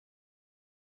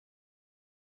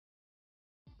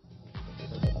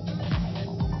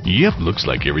Yep, looks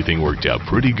like everything worked out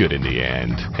pretty good in the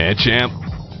end. Eh, champ?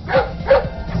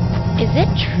 Is it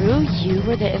true you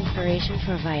were the inspiration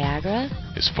for Viagra?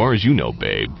 As far as you know,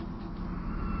 babe.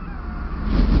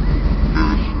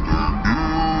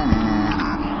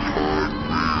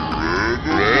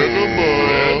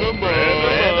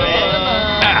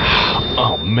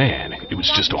 Oh man, it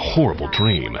was just a horrible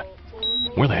dream.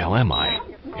 Where the hell am I?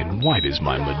 And why does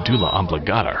my medulla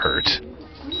oblongata hurt?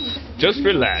 Just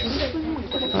relax.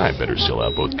 I better still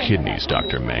have both kidneys,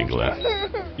 Dr.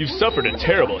 Mangala. You've suffered a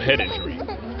terrible head injury.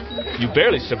 You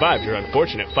barely survived your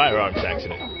unfortunate firearms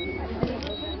accident.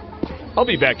 I'll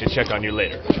be back to check on you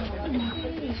later.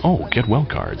 Oh, get well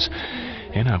cards.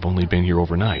 And I've only been here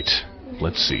overnight.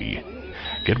 Let's see.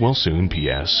 Get well soon,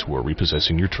 P.S. We're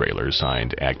repossessing your trailer,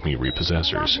 signed Acme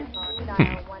Repossessors.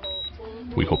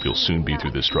 We hope you'll soon be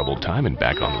through this troubled time and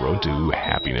back on the road to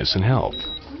happiness and health.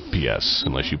 P.S.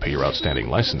 Unless you pay your outstanding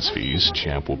license fees,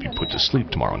 Champ will be put to sleep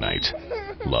tomorrow night.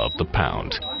 Love, the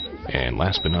Pound. And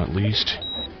last but not least,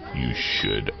 you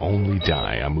should only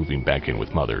die. I'm moving back in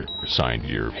with Mother, signed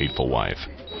your hateful wife.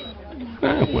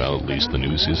 Well, at least the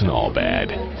news isn't all bad.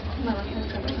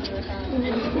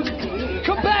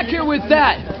 Come back here with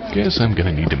that! Guess I'm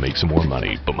gonna need to make some more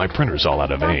money, but my printer's all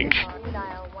out of ink.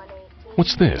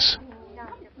 What's this?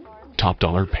 Top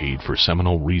dollar paid for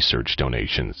Seminole research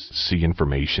donations. See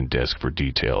information desk for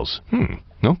details.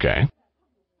 Okay.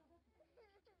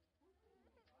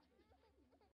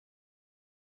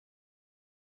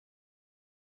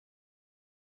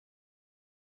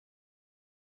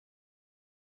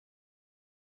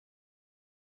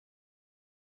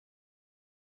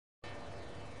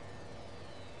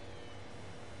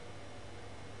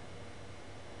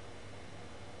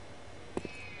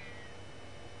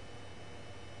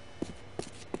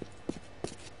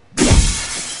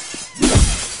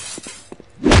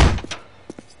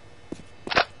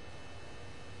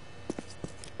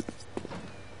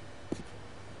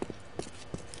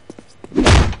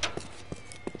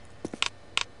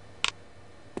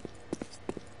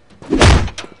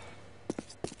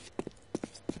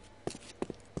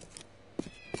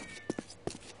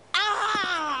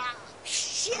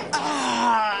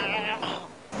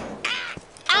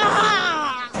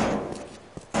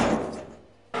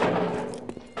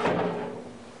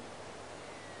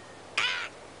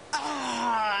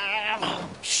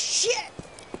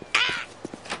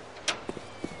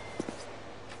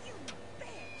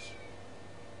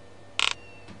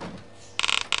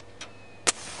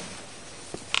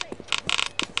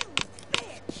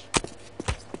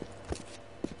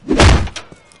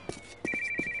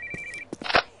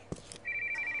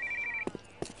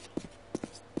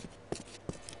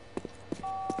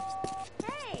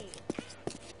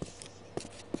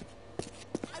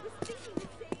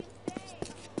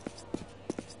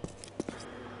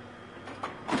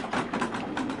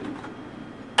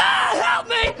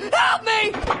 Help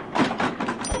me!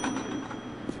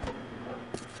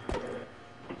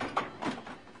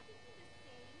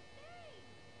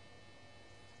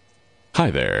 Hi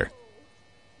there.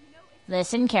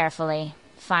 Listen carefully.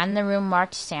 Find the room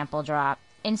marked sample drop.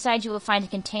 Inside you will find a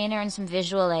container and some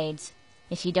visual aids.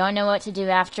 If you don't know what to do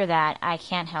after that, I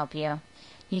can't help you.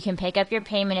 You can pick up your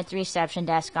payment at the reception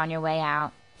desk on your way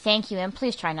out. Thank you, and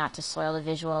please try not to soil the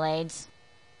visual aids.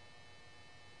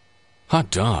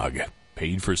 Hot dog.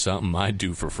 Paid for something I'd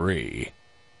do for free.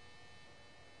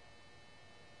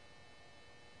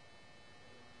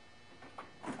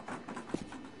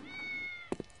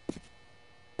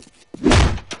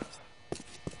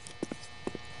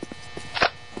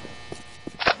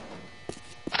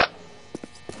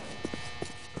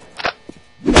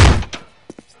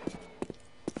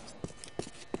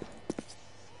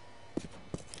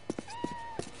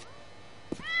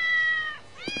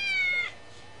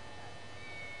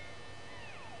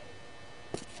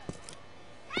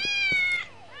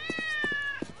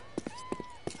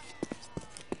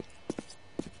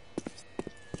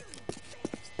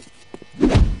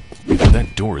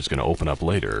 That door is going to open up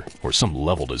later, or some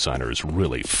level designer is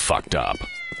really fucked up.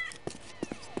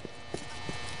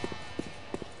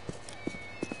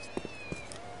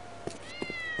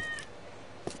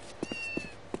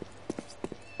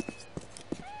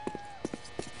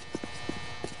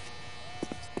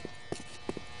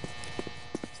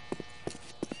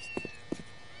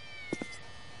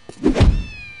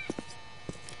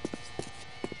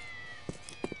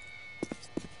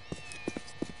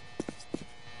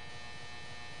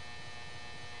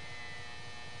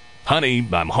 Honey,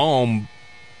 I'm home.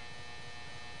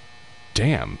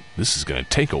 Damn, this is gonna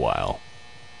take a while.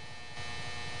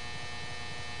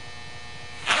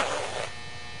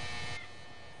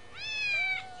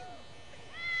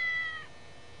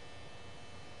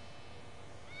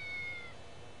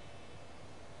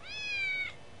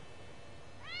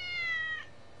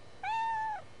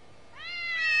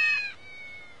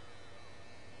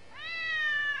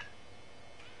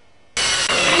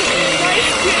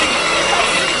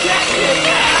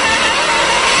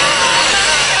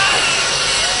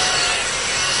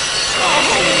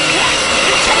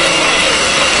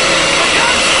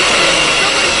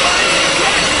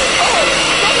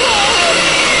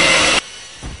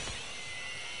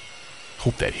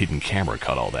 that hidden camera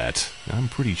caught all that. I'm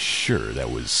pretty sure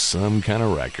that was some kind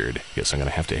of record. Guess I'm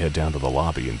gonna have to head down to the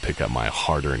lobby and pick up my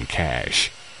hard-earned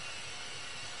cash.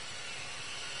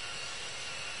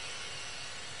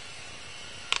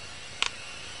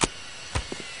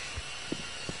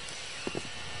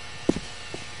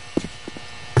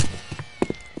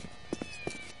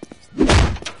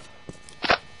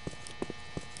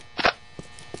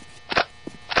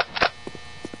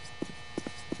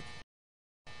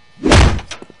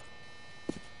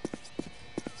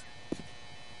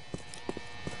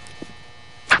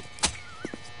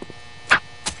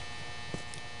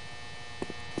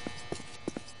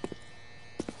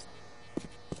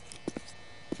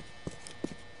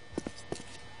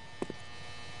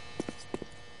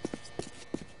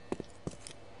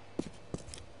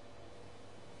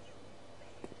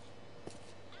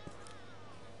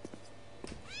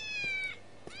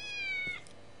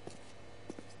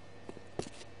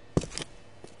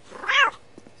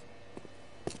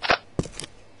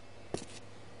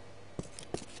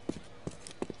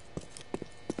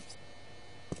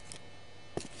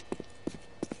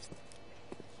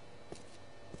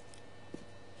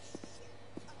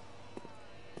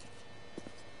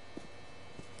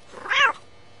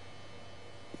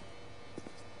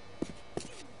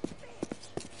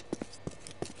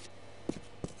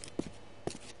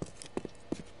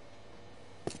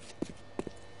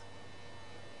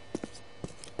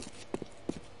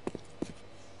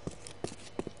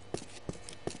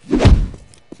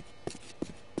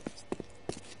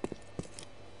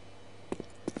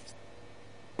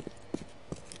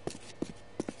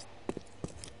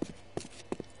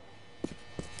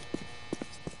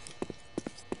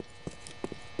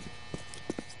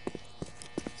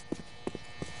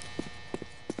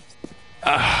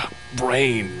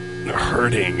 Brain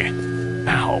hurting.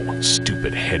 Ow,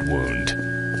 stupid head wound.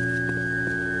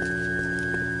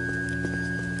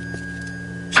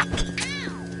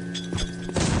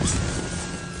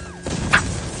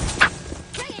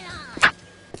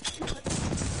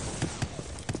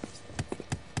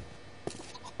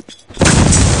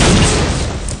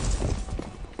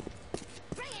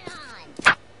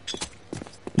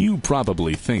 You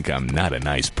probably think I'm not a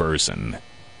nice person.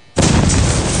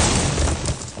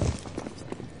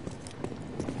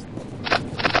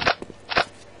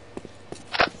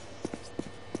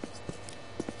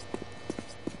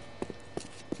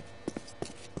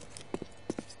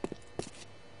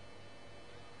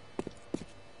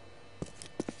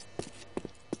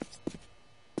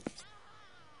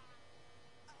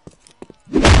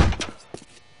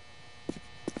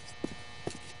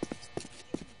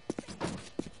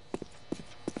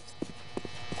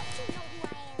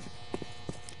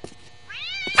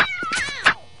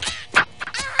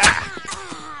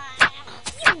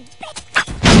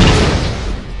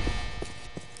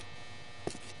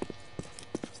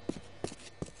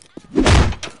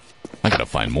 I gotta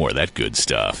find more of that good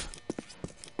stuff.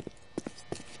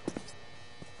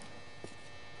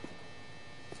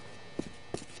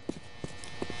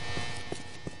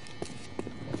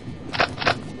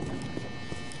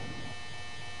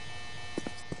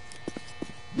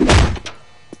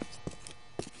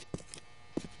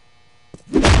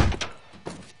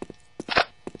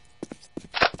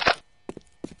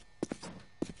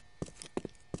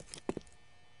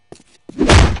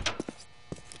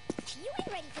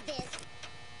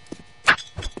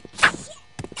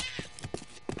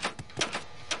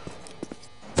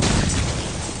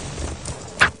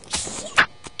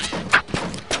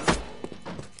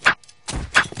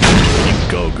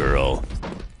 Go, girl.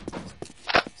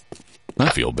 I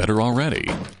feel better already.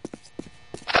 No,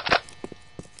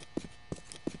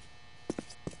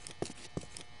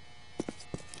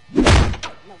 you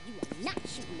are not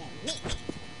shooting at me.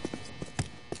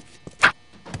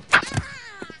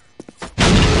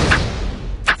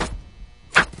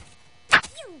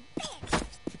 You bitch!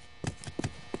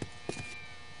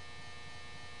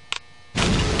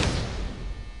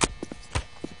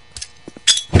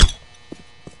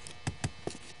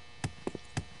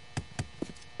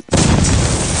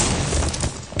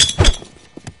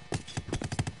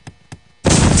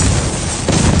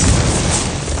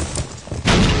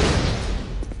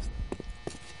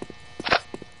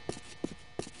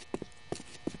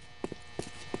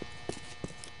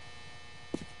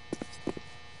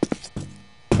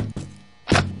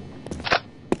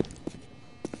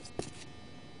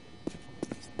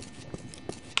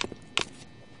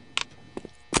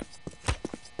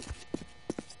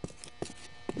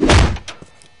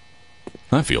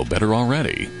 I feel better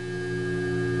already.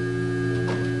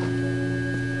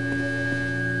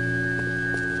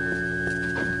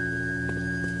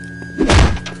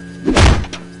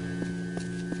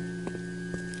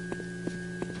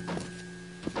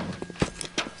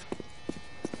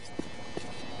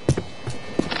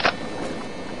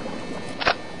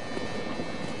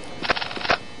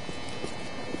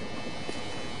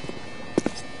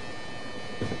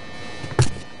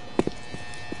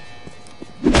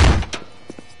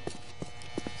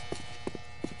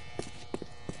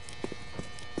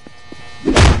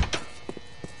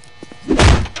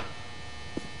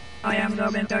 I am the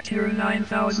Ventacure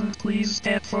 9000. Please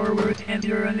step forward and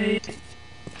urinate.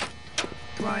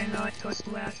 Try not to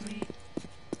splash me.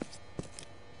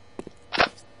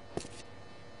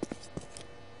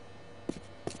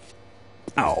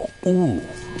 Ow. Ooh,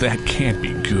 that can't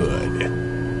be good.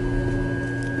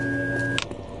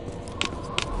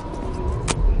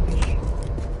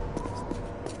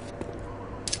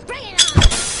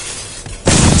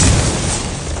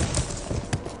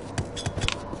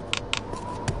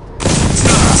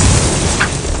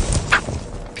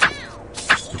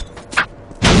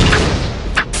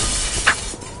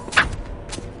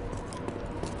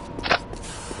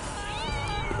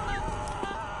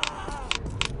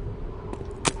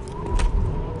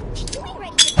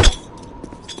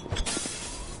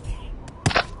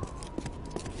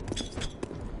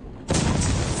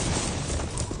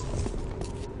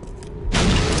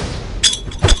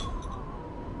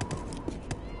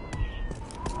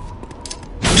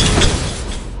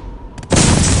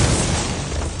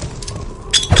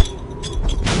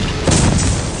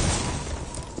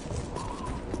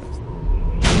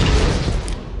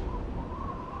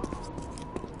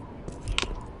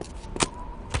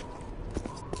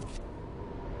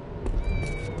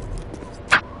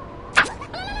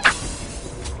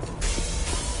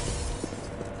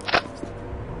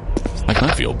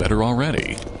 I feel better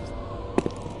already.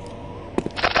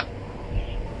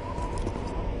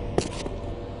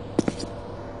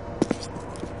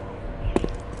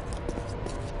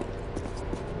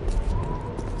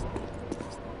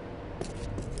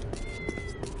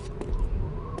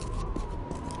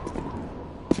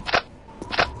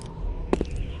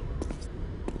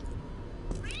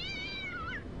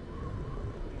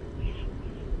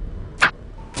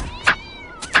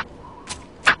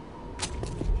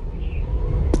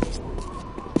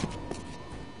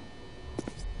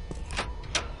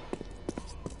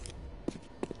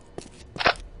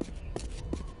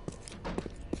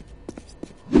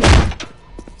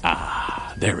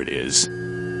 There it is.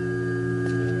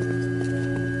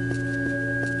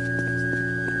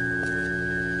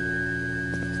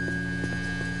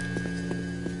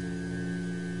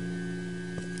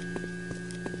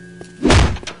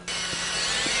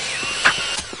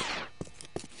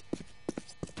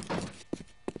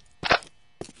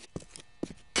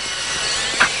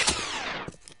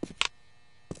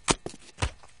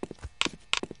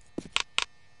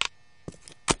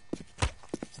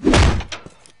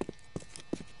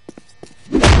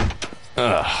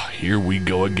 Here we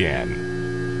go again.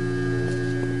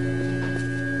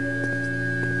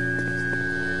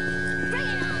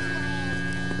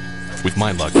 With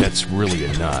my luck, that's really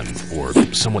a nun, or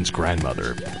someone's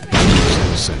grandmother. There's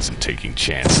no sense in taking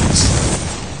chances.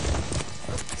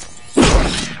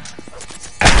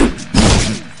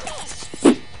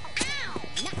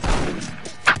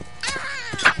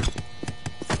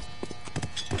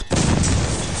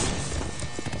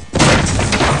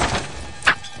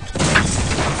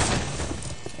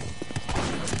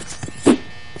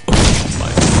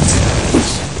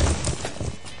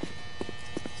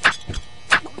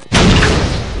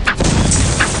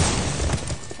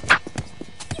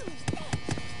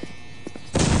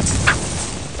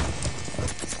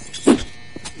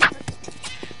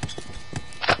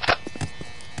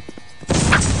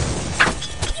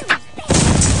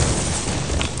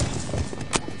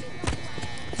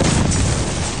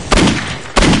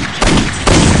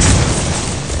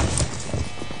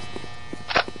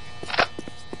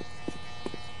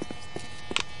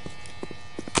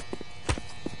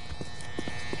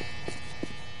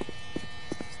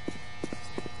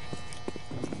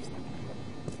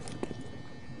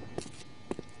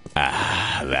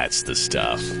 That's the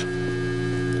stuff.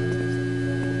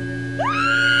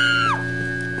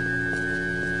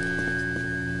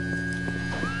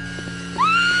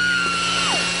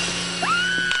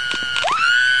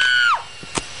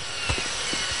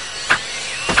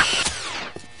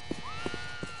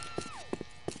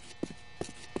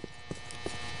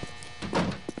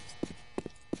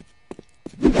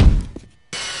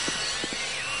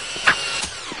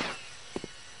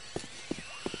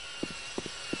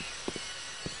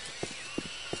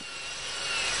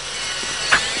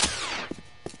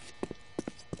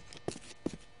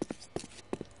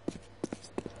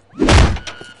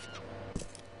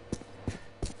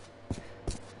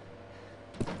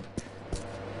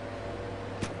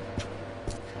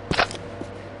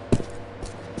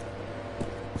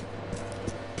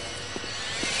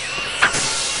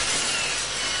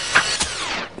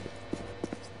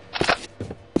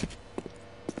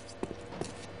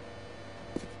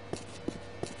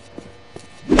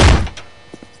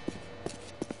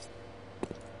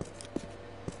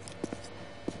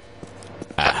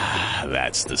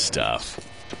 that's the stuff.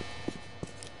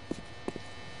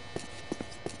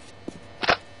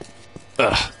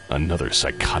 Ugh, another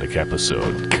psychotic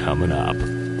episode coming up.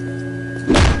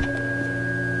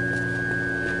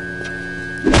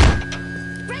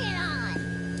 Bring it on!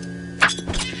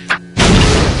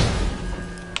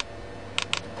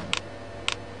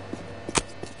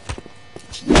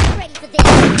 Get ready for this!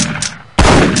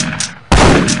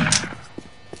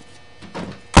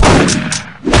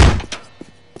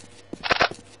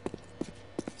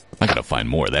 I gotta find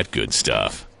more of that good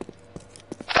stuff.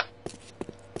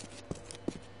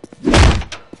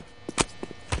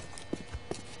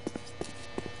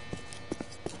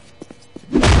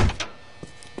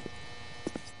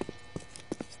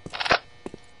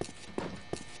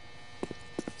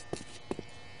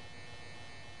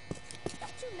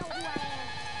 Don't you know who I am?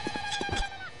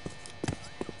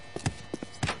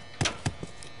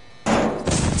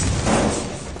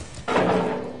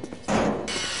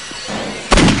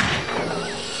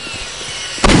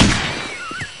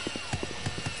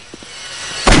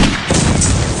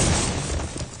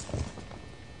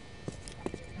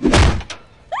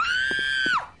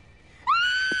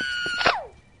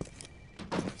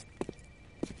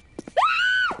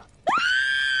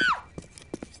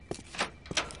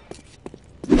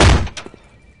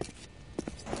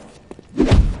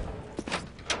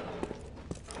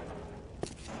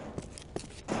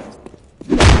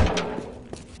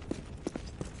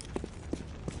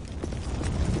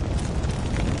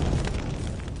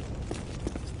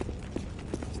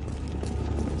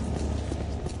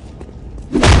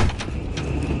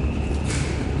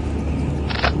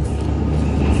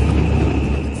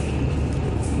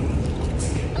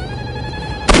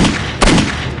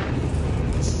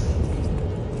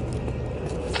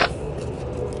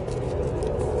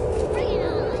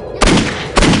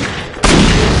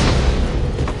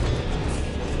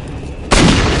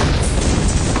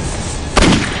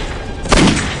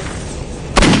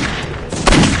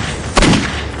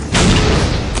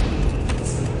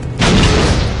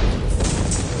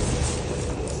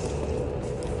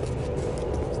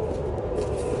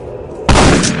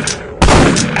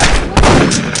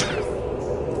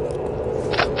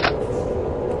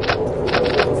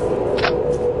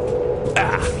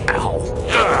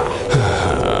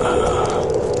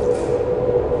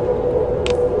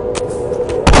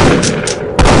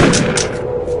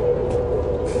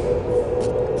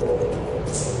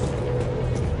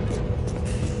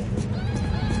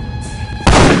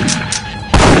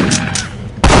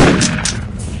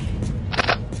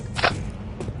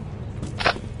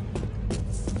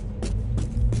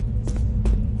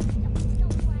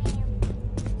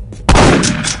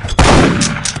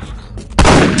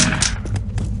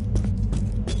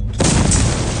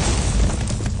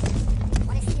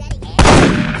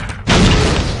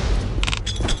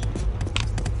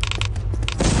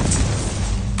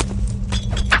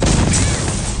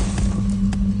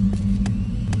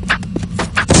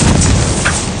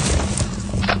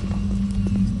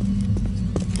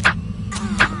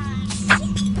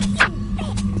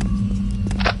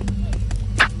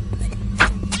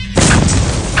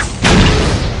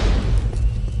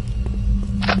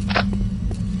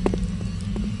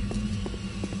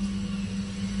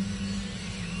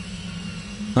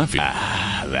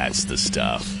 That's the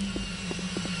stuff.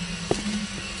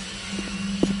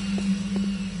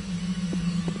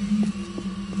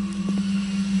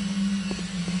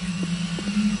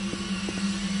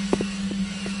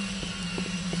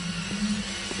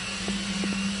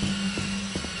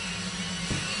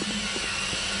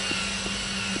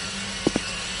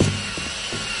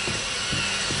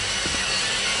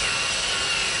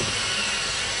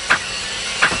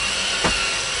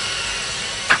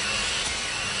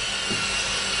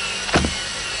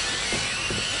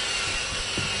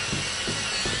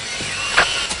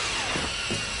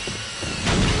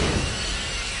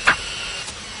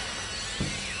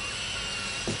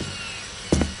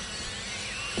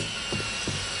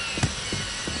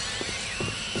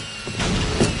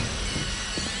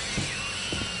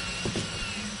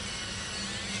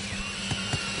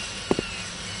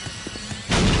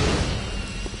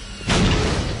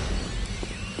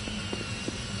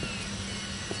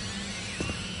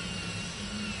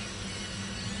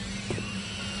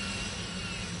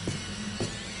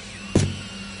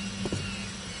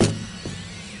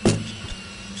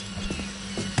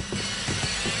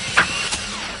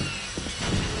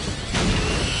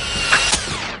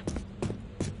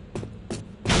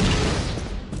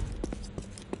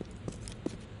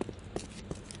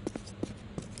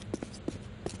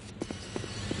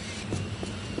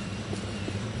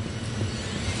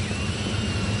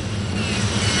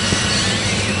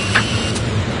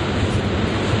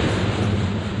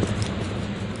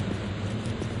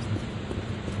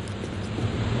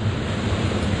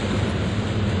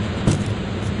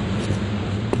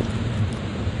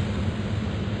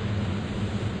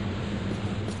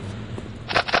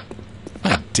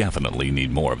 definitely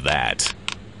need more of that.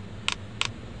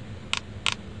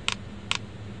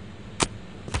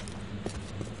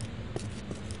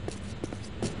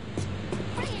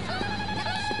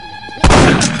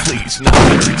 Please, not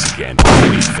Garys again.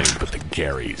 Anything but the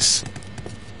Garys.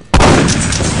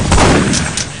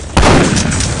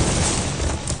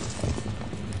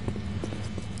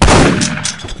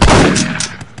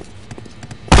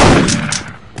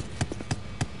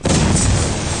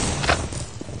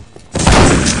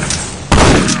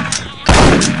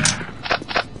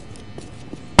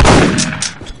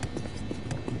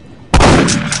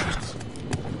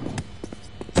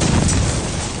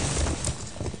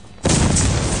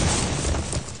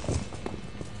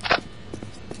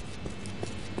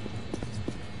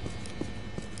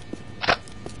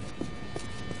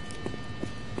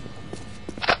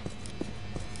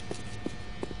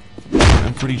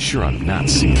 I'm pretty sure I'm not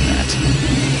seeing that.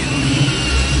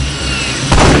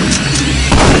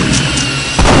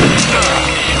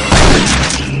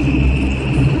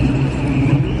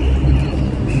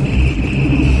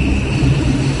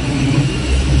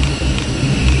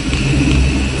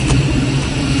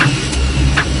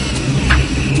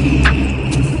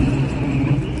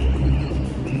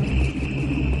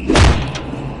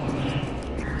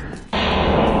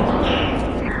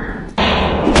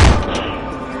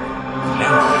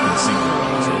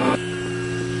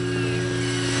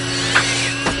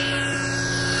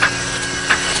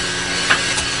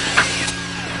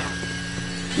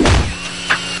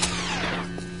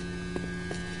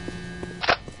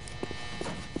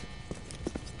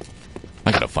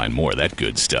 I gotta find more of that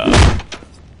good stuff.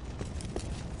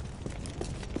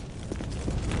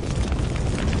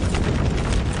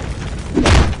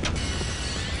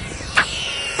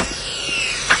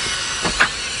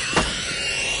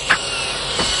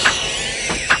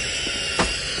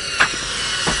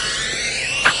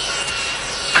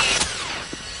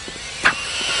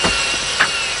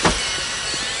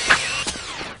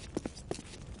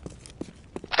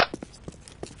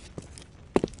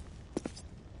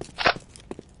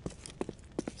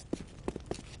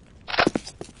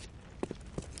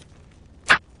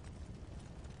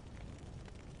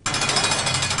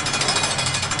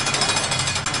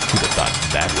 Who'd have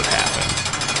thought that would happen?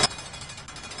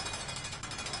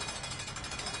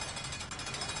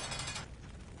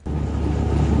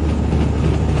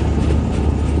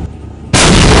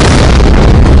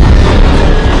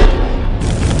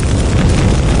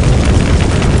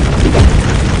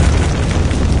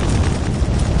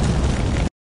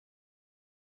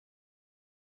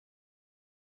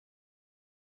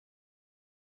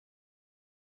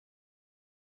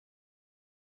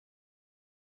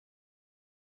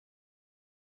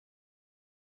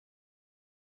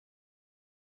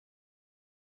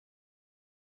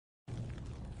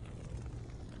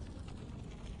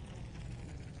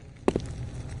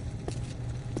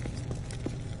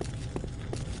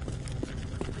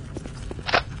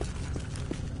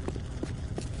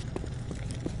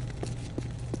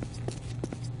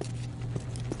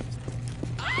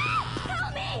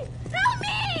 Help me! Help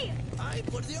me! ¡Ay,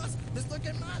 por Dios! ¡Me estoy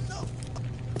quemando!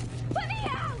 Put me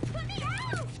out! Put me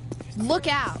out! Look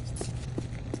out!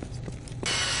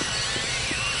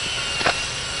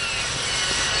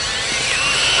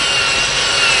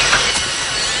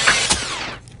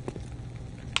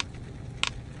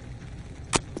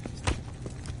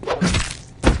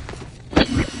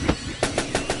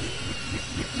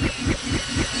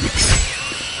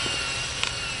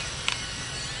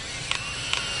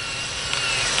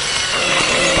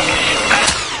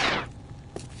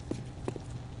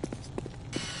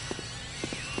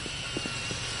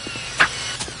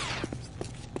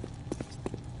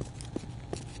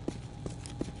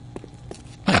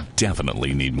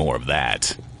 Definitely need more of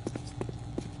that.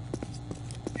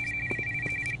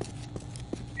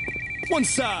 One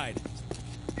side.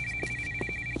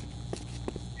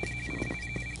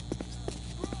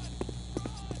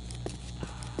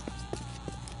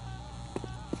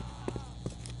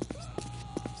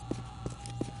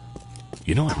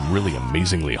 You know, I'm really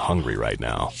amazingly hungry right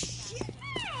now.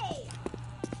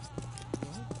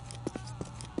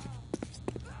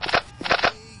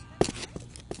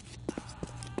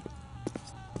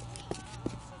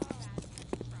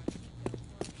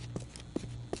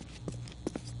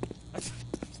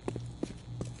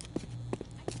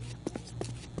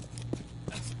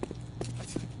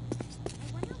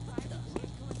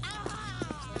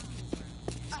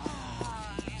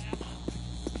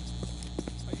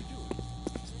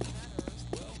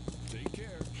 Take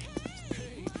care.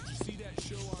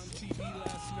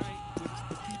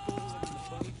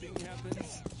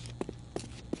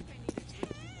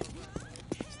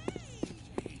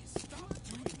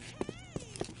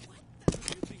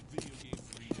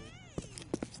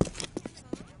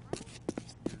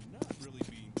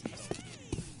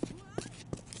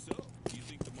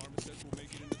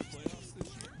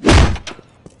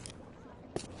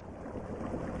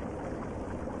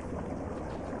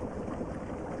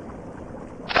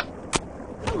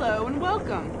 Hello and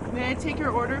welcome. May I take your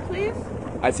order, please?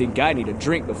 I think I need a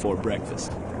drink before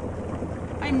breakfast.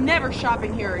 I'm never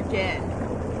shopping here again.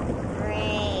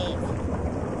 Great.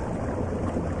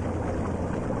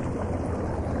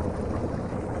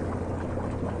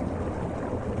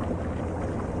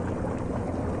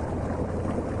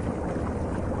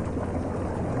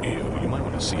 Ew, you might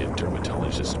want to see a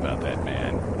dermatologist about that,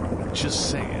 man.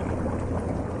 Just saying.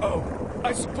 Oh,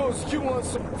 I suppose you want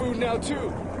some food now,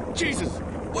 too. Jesus,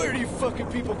 where do you fucking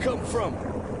people come from?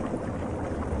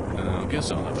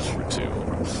 Guess I'll have a number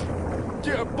 2.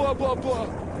 Yeah, blah, blah, blah.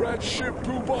 Rat shit,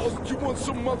 poo balls. You want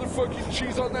some motherfucking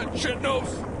cheese on that shit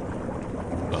nose?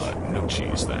 No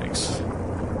cheese, thanks.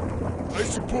 I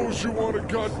suppose you want to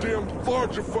goddamn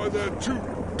largify that too,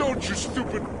 don't you,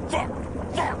 stupid fuck?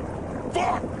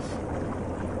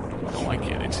 Oh, I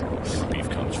get it. Your beef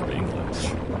comes from England.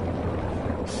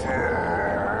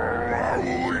 I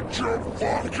will eat your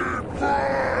fucking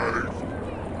brain!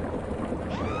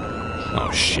 Oh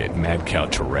shit, Mad Cow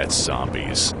Tourette's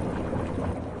zombies.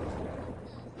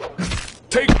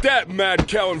 Take that, mad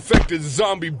cow infected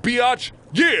zombie biatch!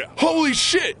 Yeah, holy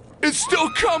shit! It's still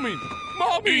coming!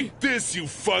 Mommy! Eat this, you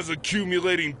fuzz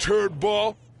accumulating turd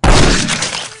ball!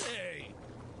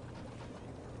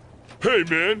 Hey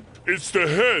man, it's the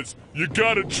heads! You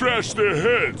gotta trash their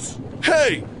heads!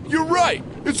 Hey, you're right!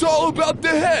 It's all about the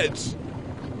heads!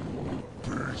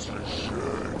 Piece of shit.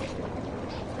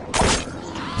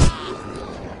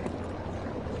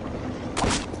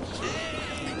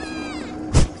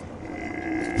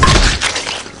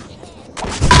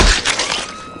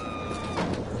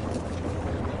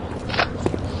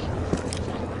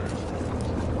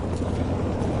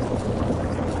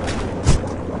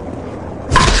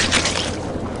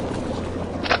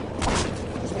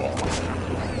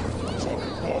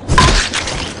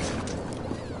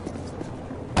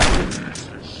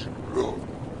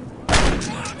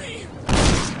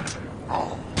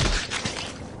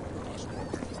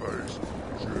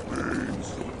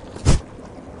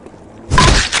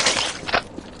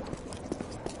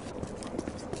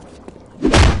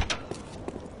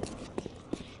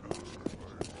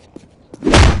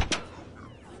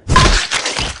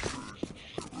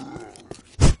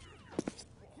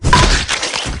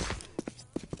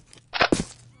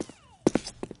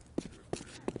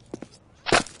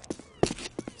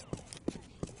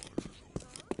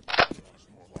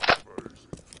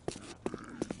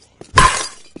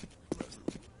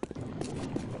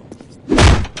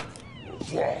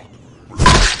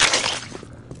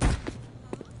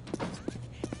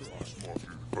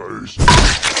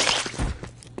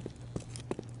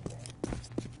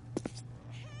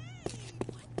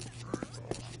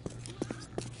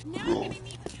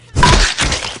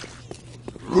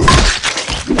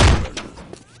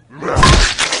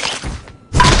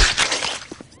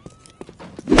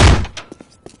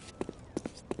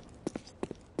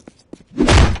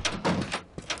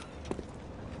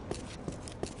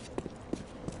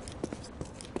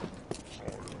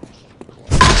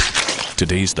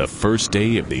 Today's the first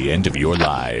day of the end of your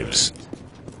lives.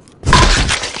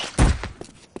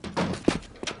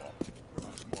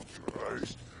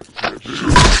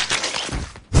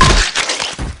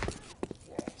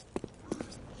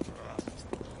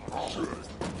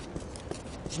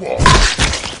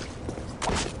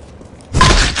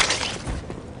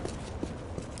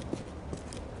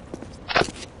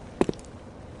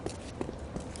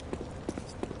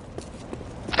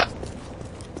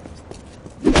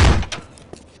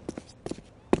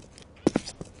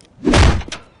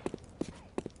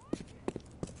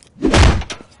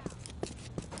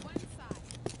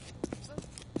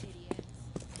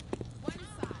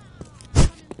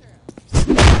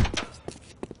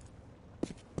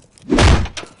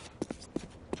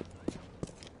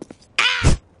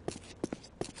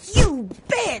 You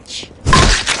bitch!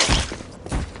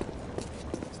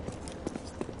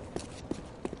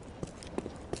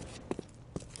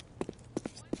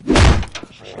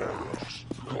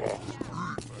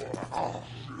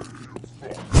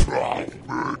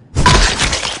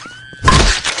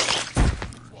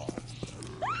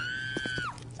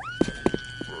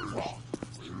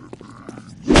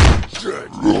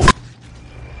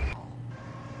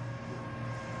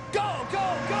 Go,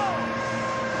 go, go!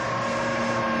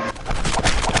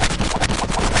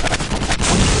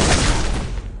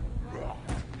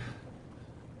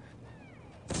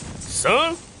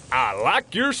 Son, I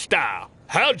like your style.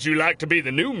 How'd you like to be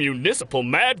the new municipal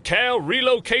Mad Cow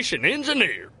relocation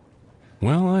engineer?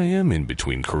 Well, I am in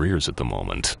between careers at the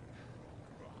moment.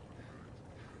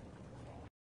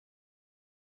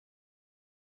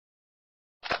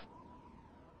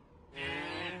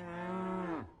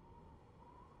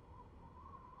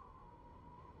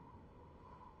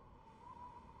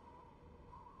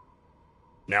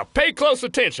 Now pay close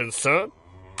attention, son.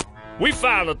 We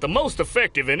found that the most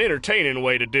effective and entertaining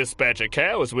way to dispatch a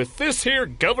cow is with this here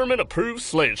government-approved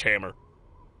sledgehammer.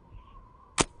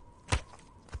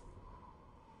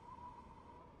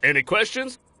 Any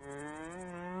questions?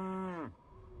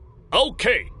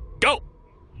 Okay, go!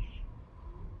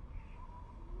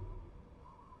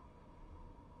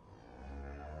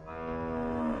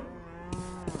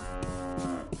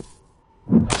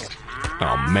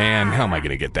 Oh man, how am I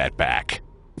gonna get that back?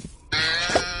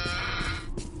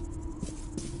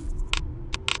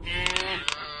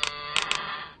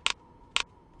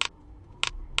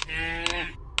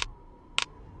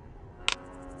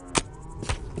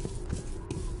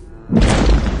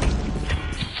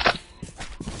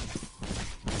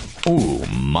 Ooh,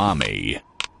 mommy.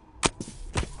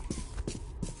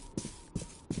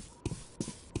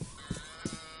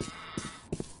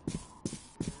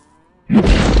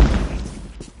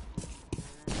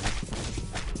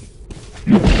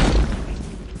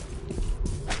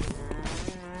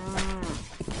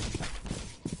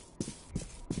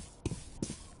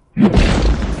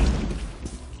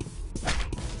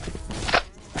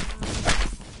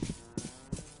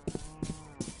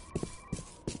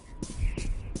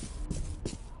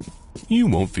 You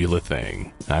won't feel a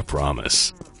thing, I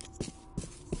promise.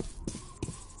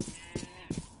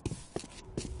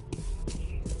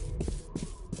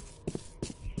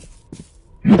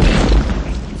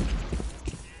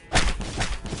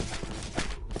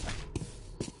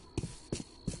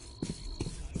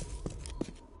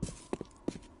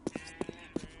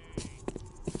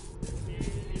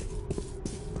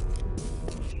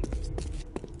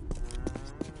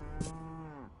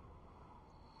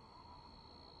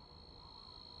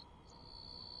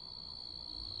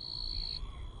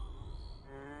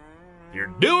 You're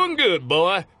doing good,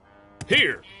 boy.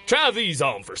 Here, try these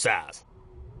on for size.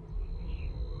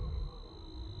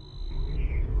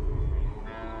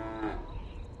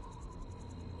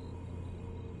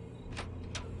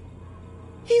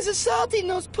 He's assaulting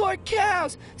those poor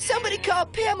cows. Somebody call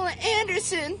Pamela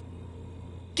Anderson.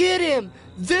 Get him.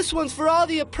 This one's for all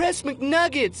the oppressed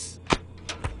McNuggets.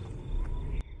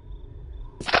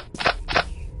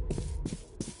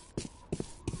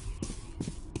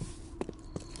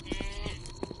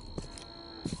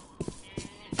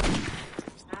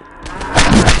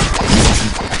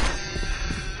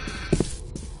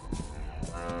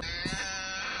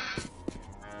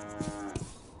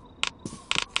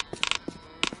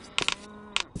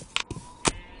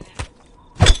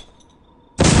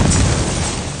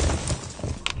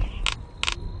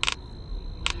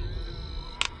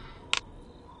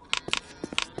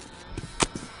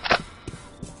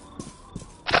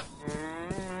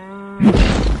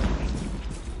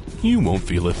 You won't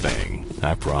feel a thing,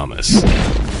 I promise.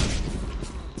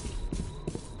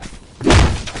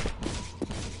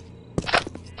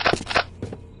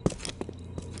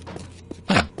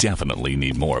 I definitely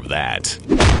need more of that.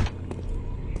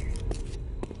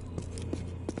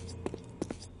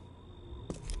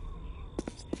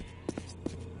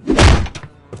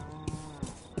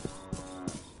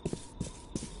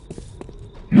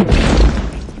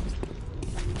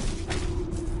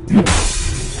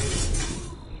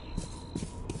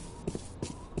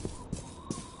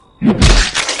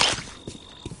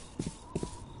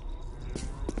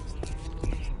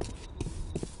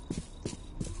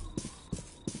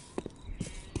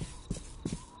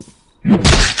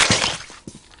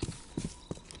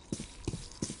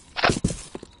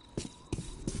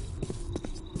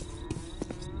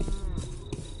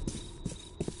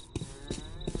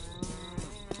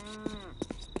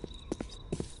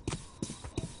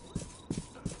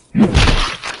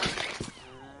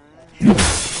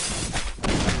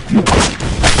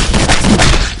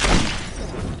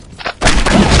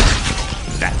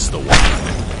 That's the one.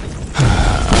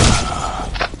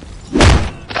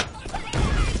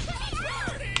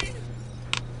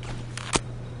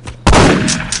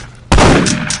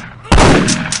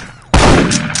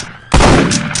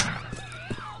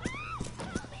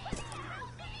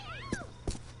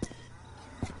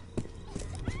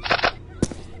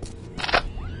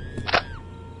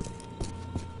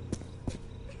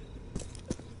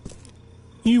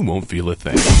 You won't feel a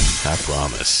thing, I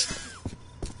promise.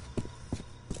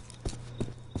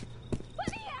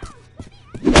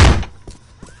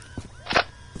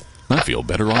 I feel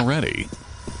better already.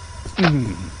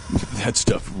 That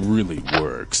stuff really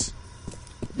works.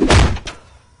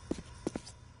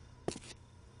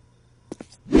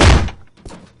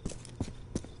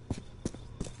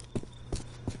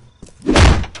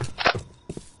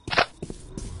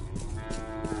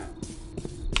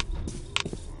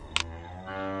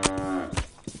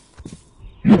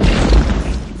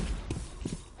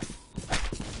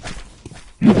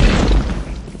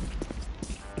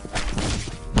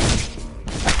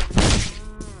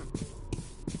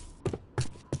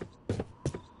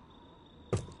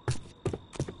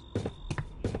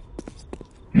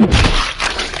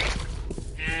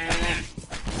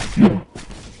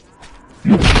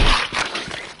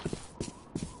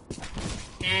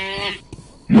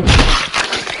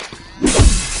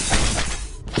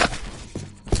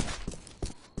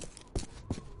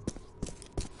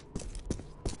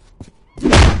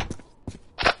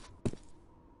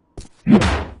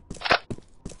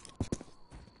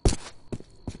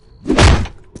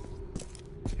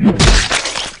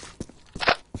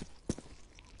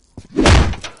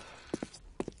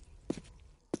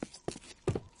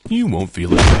 You won't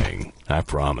feel a thing, I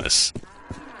promise.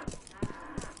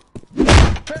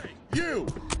 Hey, you!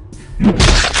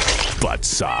 Butt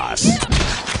sauce.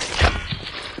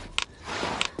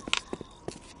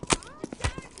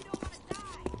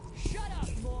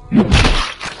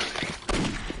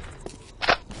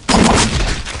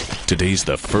 Today's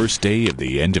the first day of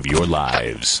the end of your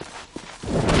lives.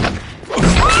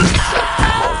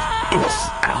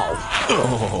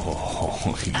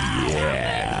 Oh,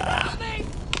 yeah.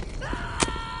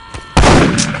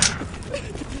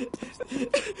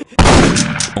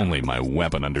 Only my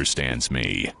weapon understands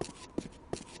me.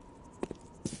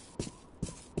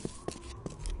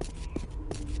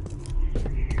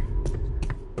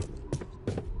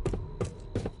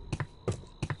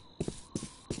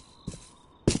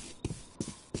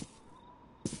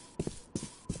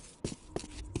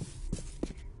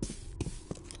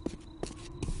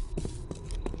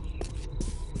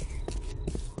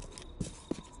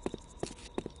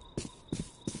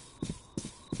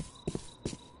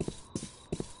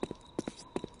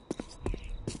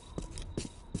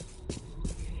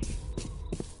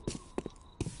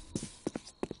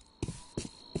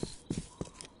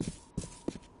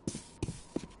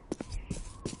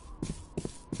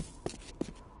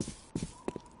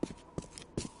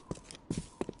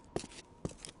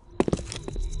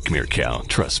 Come here, Cal.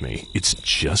 Trust me, it's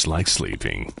just like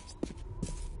sleeping.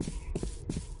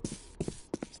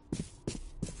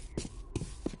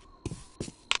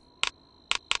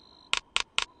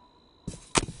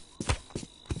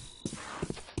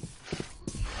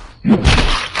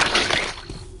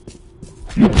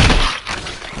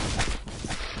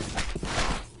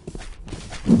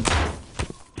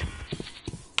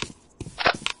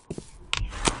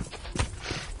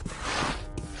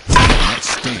 That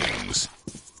stings.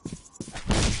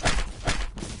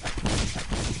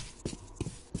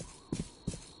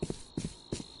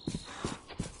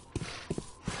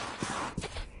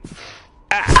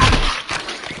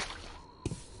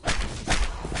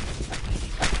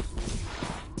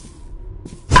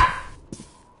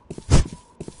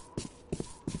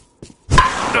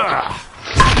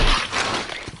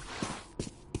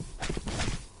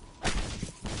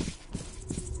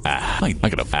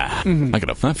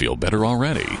 I feel better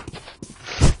already.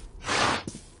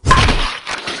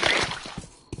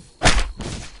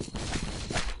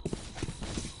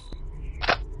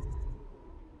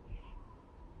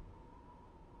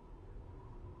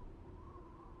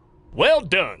 Well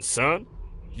done, son.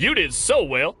 You did so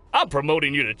well, I'm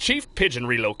promoting you to Chief Pigeon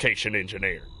Relocation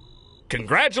Engineer.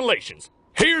 Congratulations.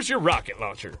 Here's your rocket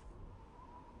launcher.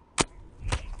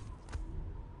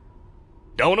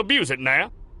 Don't abuse it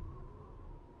now.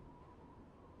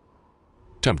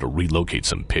 Time to relocate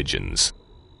some pigeons.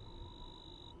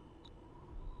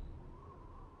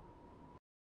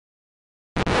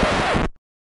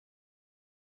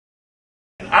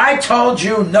 I told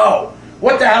you no.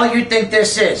 What the hell you think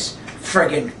this is?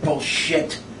 Friggin'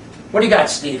 bullshit. What do you got,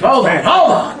 Steve? Hold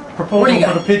on. Proposal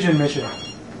for the pigeon mission.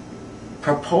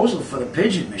 Proposal for the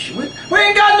pigeon mission? We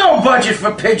ain't got no budget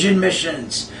for pigeon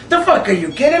missions. The fuck, are you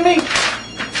kidding me?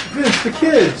 Vince, the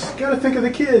kids. Gotta think of the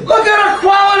kids. Look at the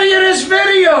quality of this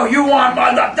video. You want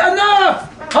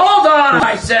enough? Hold on,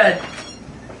 I said.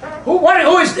 Who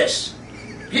is this?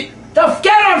 Get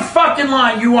on fucking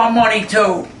line. You want money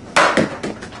too?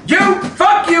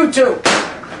 Fuck you too.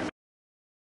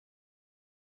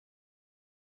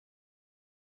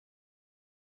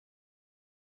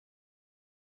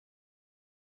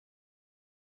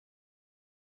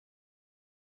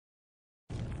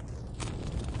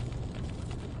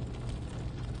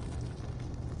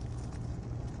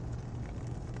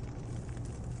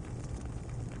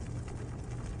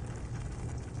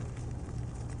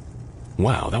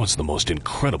 Wow, that was the most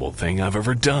incredible thing I've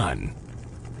ever done.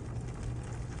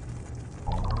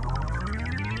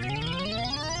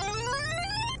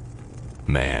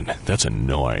 Man, that's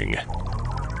annoying.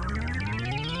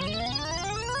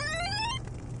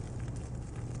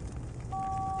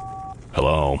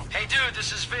 Hello? Hey dude,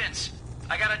 this is Vince.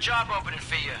 I got a job opening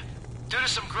for you. Due to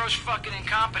some gross fucking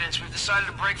incompetence, we've decided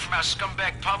to break from our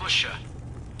scumbag publisher.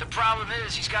 The problem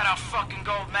is, he's got our fucking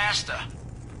gold master.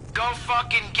 Go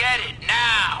fucking get it,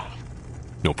 now!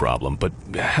 No problem, but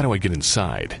how do I get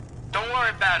inside? Don't worry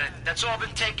about it. That's all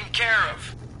been taken care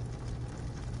of.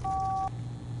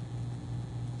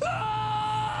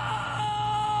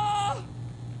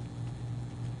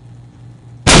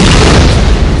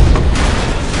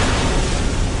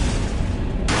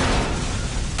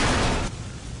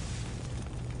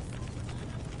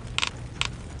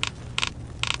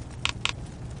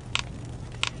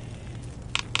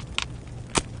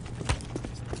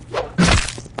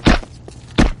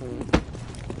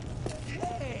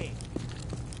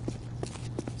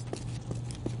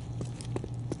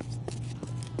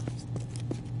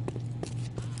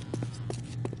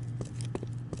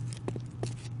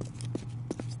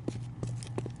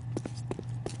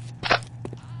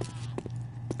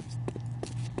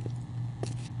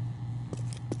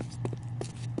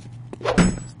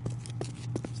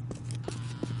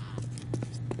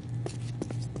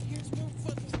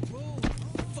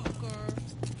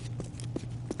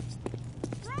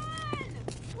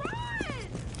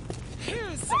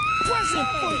 Present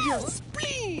for your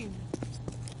spleen!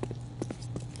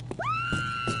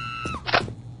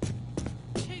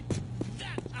 Take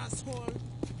that, asshole!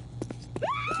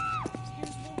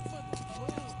 Here's one for the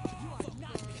road. You are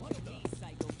not one of these,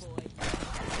 psycho boy.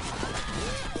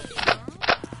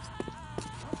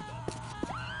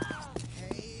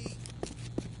 Hey!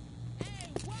 Hey,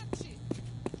 watch it!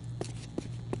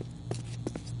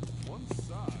 One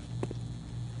side.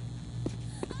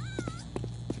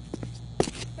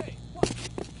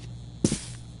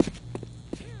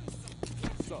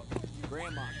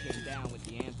 Grandma came down with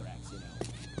the anthrax, you know.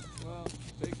 Well,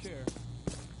 take care.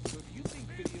 So if you think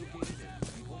video games are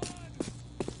evil,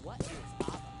 What is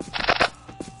up?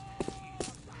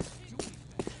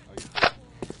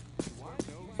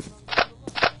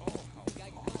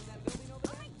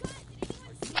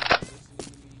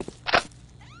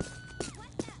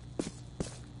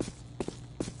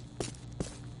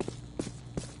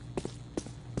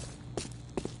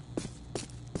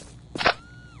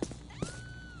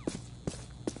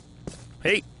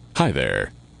 Hey. Hi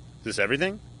there. Is this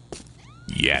everything?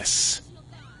 Yes.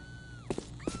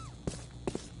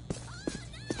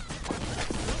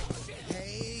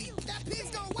 Hey, that pig's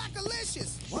gonna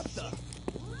whack-alicious! What the?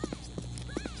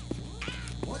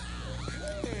 What?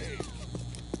 Hey!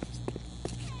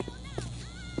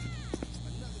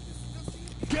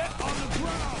 get on the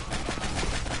ground!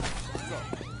 So,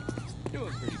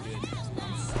 doing pretty good.